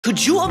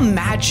Could you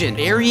imagine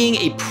burying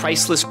a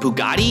priceless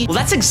Bugatti? Well,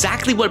 that's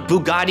exactly what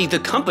Bugatti, the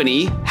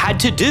company, had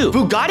to do.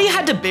 Bugatti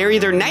had to bury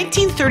their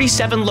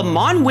 1937 Le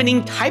Mans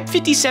winning Type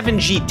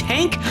 57G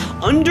tank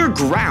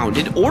underground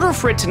in order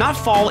for it to not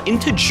fall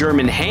into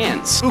German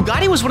hands.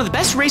 Bugatti was one of the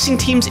best racing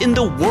teams in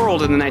the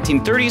world in the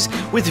 1930s,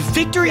 with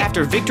victory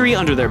after victory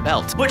under their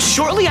belt. But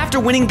shortly after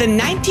winning the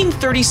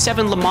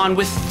 1937 Le Mans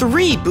with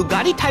 3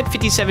 Bugatti Type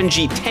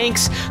 57G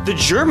tanks, the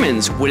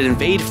Germans would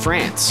invade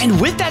France. And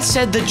with that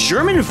said, the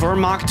German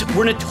Wehrmacht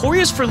were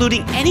notorious for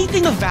looting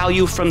anything of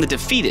value from the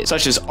defeated,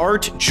 such as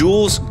art,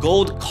 jewels,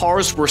 gold,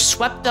 cars were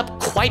swept up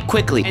quite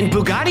quickly, and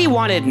Bugatti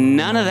wanted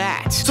none of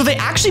that. So they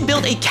actually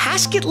built a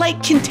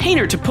casket-like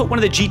container to put one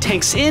of the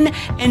G-tanks in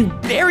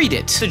and buried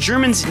it. The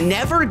Germans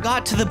never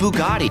got to the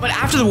Bugatti, but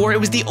after the war, it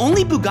was the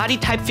only Bugatti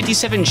Type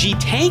 57G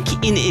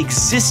tank in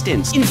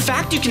existence. In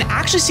fact, you can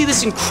actually see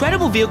this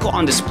incredible vehicle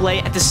on display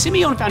at the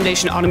Simeone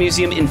Foundation Auto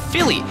Museum in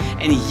Philly,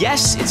 and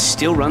yes, it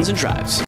still runs and drives.